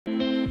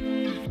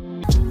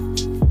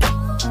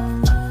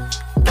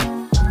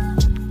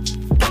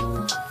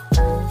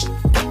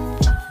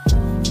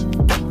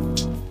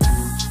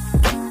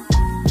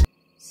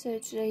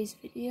today's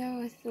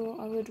video, I thought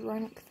I would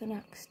rank the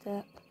next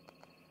step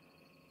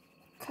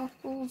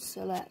couples,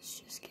 so let's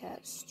just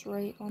get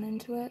straight on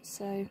into it.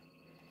 So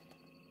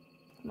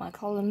my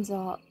columns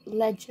are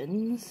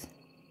legends.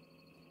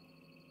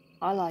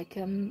 I like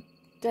them,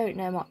 don't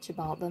know much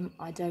about them,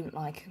 I don't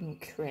like them,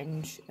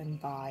 cringe,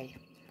 and bi.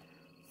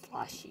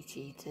 Flashy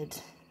cheated,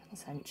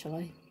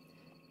 essentially.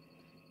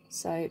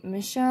 So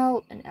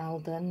Michelle and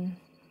Eldon.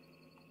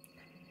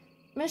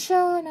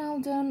 Michelle and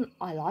Eldon,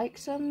 I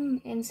liked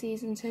them in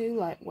season 2,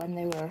 like when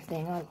they were a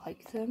thing, I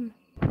liked them.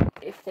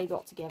 If they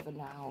got together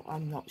now,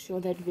 I'm not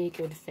sure they'd be a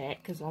good fit,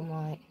 because I'm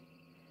like,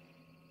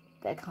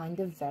 they're kind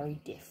of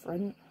very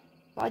different.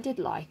 But I did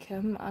like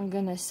them. I'm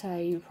gonna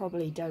say you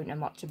probably don't know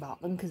much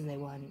about them, because they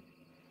weren't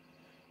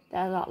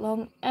there that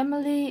long.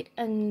 Emily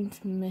and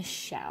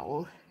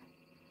Michelle.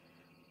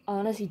 I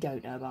honestly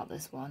don't know about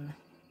this one.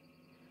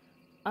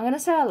 I'm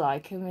gonna say I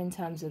like them in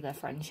terms of their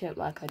friendship,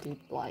 like I do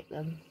like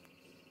them.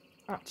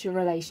 Actual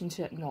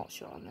relationship, not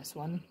sure on this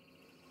one.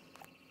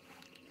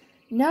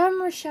 Noah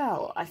and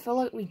Rochelle, I feel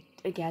like we,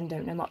 again,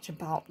 don't know much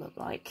about them.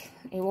 Like,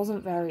 it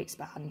wasn't very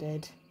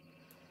expanded.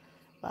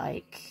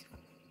 Like,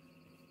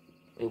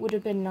 it would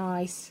have been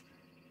nice.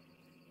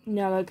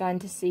 Noah going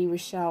to see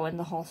Rochelle in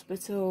the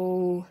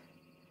hospital.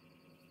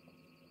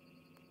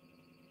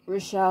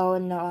 Rochelle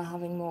and Noah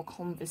having more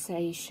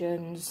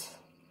conversations.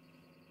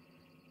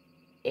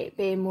 It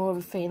being more of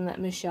a thing that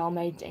Michelle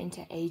made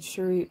into age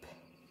group.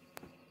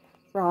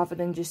 Rather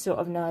than just sort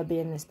of Noah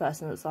being this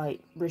person that's like,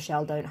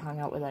 Rochelle, don't hang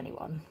out with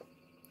anyone.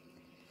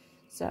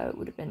 So it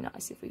would have been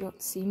nice if we got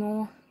to see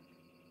more.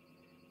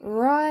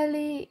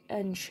 Riley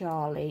and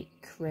Charlie,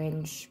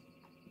 cringe.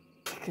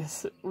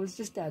 Because it was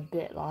just a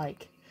bit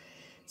like,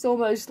 it's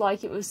almost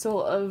like it was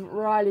sort of,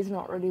 Riley's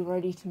not really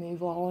ready to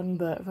move on,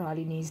 but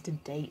Riley needs to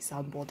date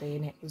somebody,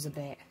 and it was a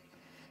bit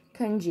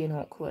cringy and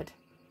awkward.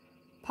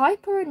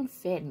 Piper and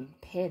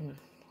Pin,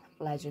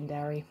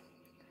 legendary.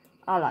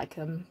 I like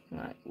them,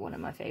 like one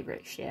of my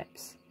favourite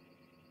ships.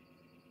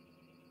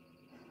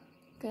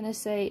 Gonna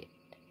say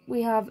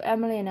we have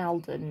Emily and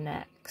Eldon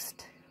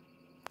next.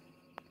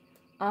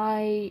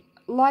 I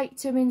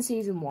liked them in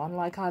season 1,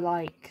 like I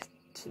liked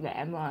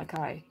them, like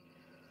I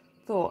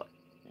thought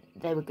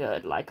they were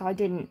good, like I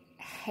didn't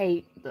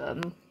hate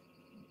them.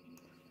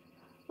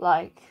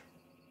 Like,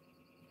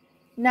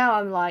 now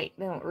I'm like,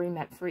 they're not really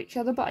meant for each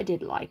other, but I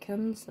did like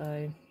them,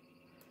 so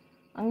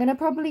I'm going to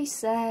probably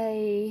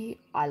say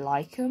I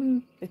like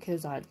them,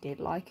 because I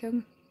did like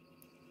them.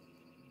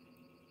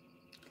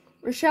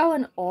 Rochelle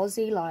and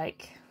Ozzy,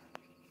 like,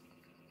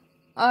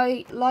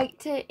 I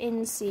liked it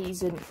in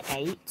season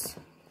 8.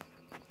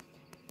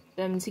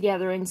 Them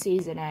together in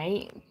season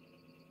 8.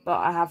 But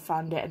I have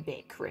found it a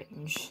bit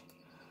cringe.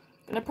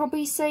 I'm going to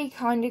probably say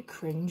kind of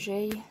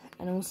cringy,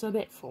 and also a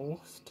bit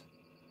forced.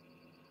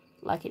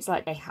 Like, it's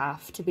like they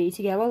have to be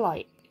together,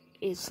 like,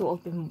 it's sort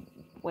of been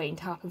waiting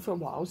to happen for a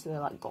while, so they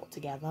like got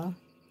together.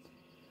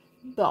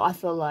 But I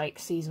feel like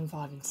season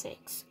 5 and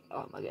 6,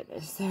 oh my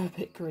goodness, they're a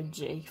bit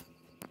cringy.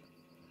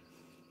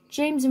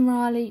 James and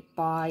Riley,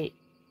 by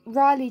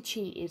Riley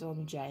cheated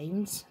on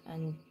James,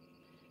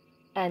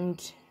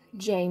 and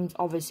James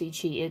obviously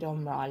cheated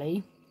on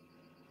Riley.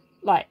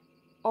 Like,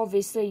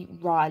 obviously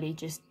Riley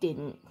just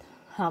didn't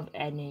have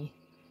any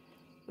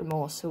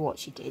remorse for what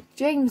she did.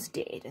 James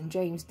did, and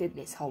James did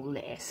this whole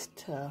list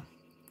to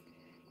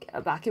get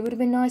her back. It would have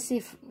been nice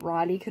if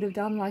Riley could have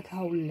done like a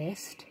whole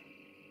list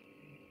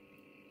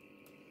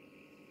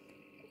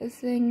of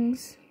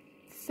things.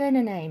 Finn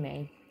and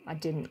Amy, I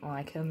didn't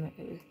like them.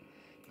 It was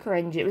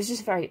cringe. It was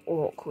just very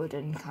awkward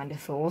and kind of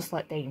forced,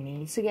 like they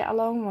need to get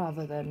along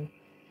rather than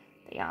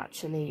they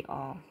actually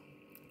are.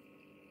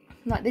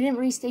 Like, they didn't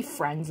really stay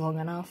friends long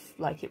enough.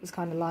 Like, it was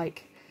kind of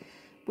like,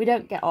 we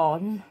don't get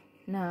on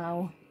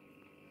now.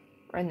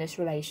 We're in this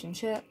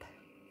relationship.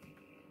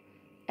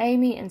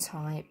 Amy and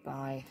Ty,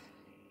 bye.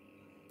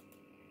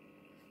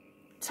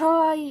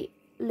 Ty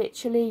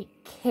literally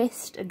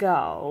kissed a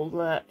girl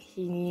that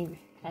he knew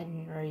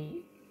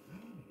Henry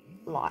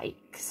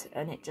liked,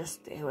 and it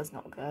was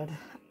not good.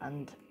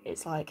 And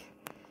it's like,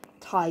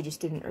 Ty just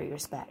didn't really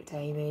respect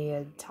Amy,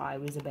 and Ty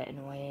was a bit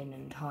annoying,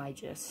 and Ty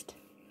just...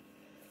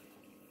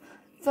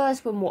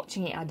 First, when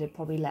watching it, I did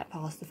probably let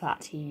past the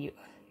fact he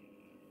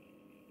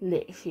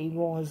literally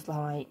was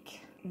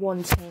like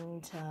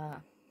wanting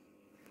to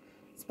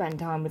spend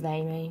time with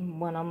Amy,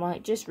 when I'm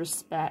like, just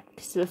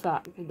respect the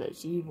fact that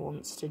she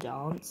wants to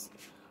dance.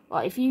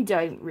 Like, if you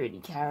don't really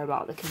care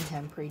about the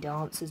contemporary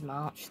dance as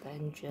much,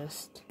 then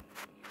just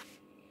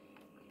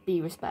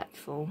be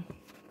respectful.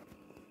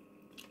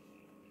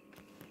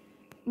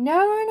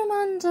 Noah and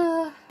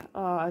Amanda,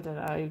 oh, I don't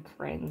know,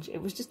 cringe.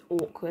 It was just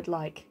awkward.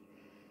 Like,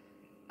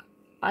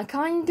 I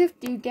kind of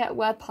do get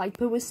where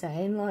Piper was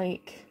saying,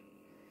 like,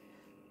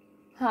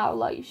 how,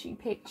 like, she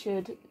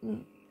pictured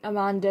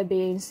Amanda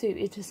being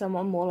suited to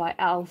someone more like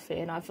Alfie,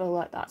 and I feel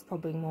like that's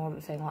probably more of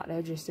a thing, like,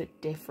 they're just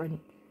at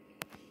different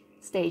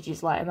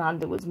stages. Like,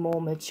 Amanda was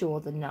more mature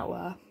than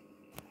Noah,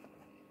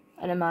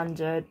 and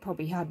Amanda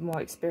probably had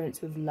more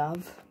experience with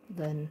love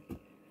than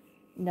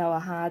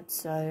Noah had,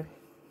 so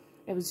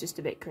It was just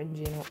a bit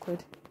cringy and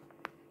awkward.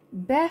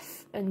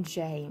 Beth and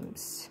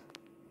James.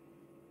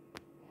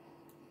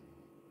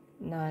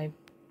 No,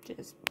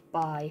 just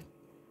bye.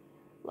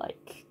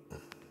 Like,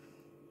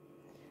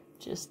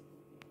 just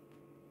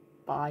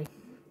bye.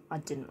 I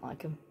didn't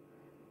like them.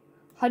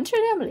 Hunter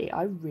and Emily,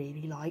 I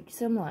really liked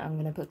them. Like, I'm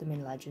going to put them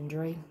in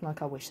Legendary.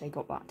 Like, I wish they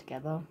got back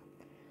together.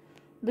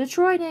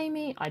 LaTroy and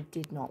Amy, I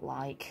did not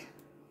like.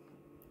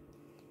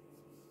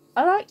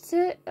 I liked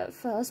it at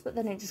first, but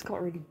then it just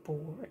got really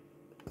boring.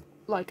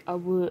 Like, I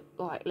would,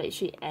 like,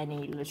 literally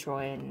any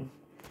LaTroy and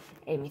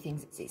Amy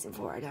things in season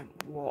 4 I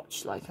don't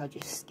watch. Like, I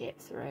just skip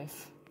through.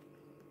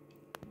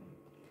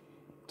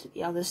 To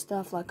the other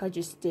stuff, like, I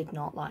just did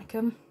not like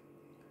them.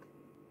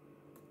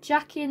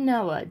 Jackie and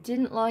Noah,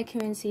 didn't like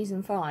him in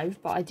season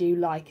 5, but I do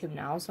like him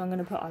now, so I'm going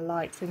to put I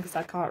liked him, because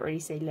I can't really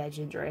say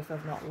Legendary if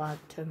I've not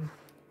liked him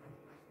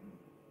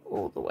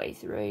all the way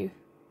through.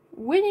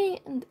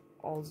 Winnie and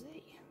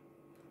Ozzy.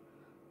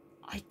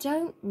 I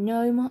don't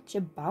know much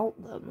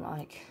about them,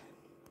 like,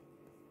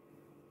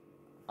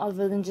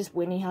 other than just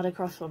Winnie had a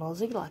crush on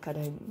Ozzy, like, I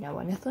don't know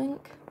anything.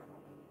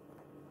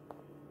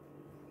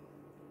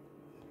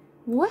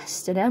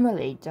 West and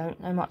Emily,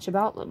 don't know much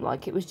about them.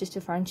 Like, it was just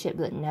a friendship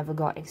that never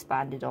got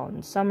expanded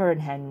on. Summer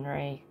and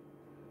Henry.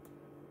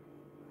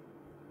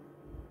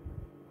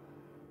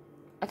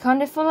 I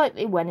kind of feel like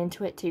they went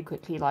into it too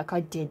quickly. Like, I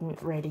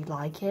didn't really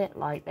like it.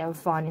 Like, they were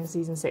fine in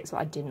season 6, but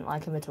I didn't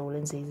like them at all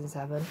in season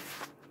 7.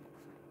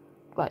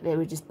 Like, they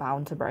were just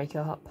bound to break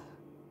up.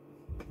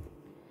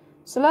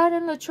 Solane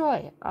and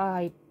LaTroy,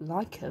 I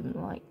like them,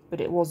 like, but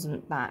it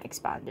wasn't that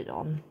expanded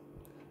on.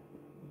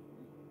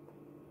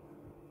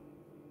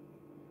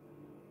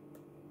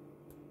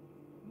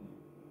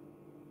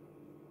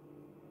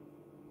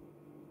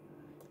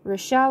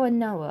 Rochelle and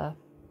Noah.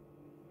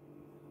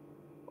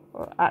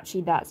 Or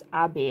actually, that's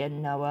Abby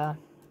and Noah.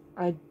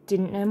 I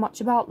didn't know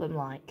much about them,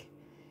 like.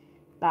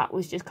 That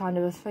was just kind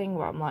of a thing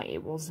where I'm like,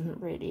 it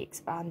wasn't really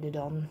expanded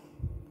on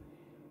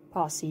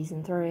past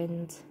season 3.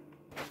 And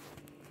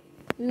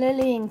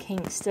Lily and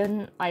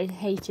Kingston, I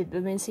hated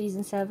them in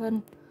season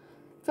 7.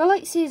 I feel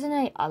like season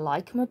 8, I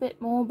like them a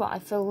bit more, but I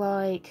feel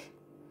like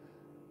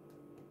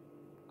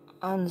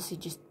I honestly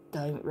just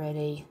don't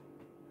really.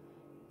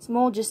 It's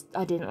more just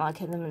I didn't like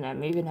them and they're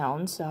moving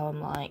on, so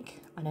I'm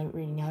like, I don't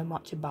really know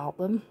much about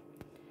them.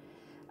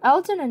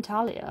 Eldon and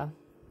Talia,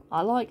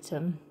 I liked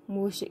them. I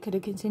wish it could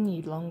have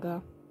continued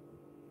longer.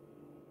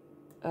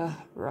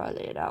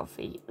 Riley and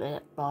Alfie,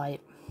 bye.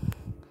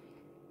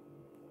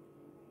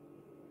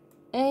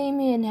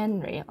 Amy and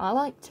Henry, I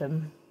liked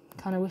them.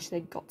 Kind of wish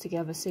they got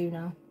together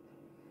sooner.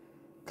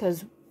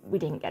 Because we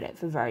didn't get it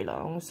for very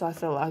long, so I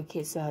feel like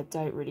it's,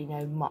 don't really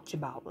know much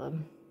about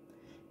them.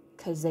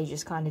 Because they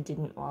just kind of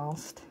didn't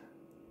last.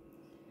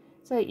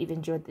 So if you've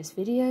enjoyed this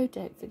video,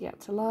 don't forget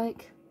to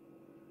like,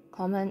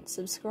 comment,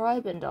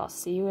 subscribe, and I'll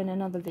see you in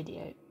another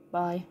video.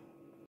 Bye.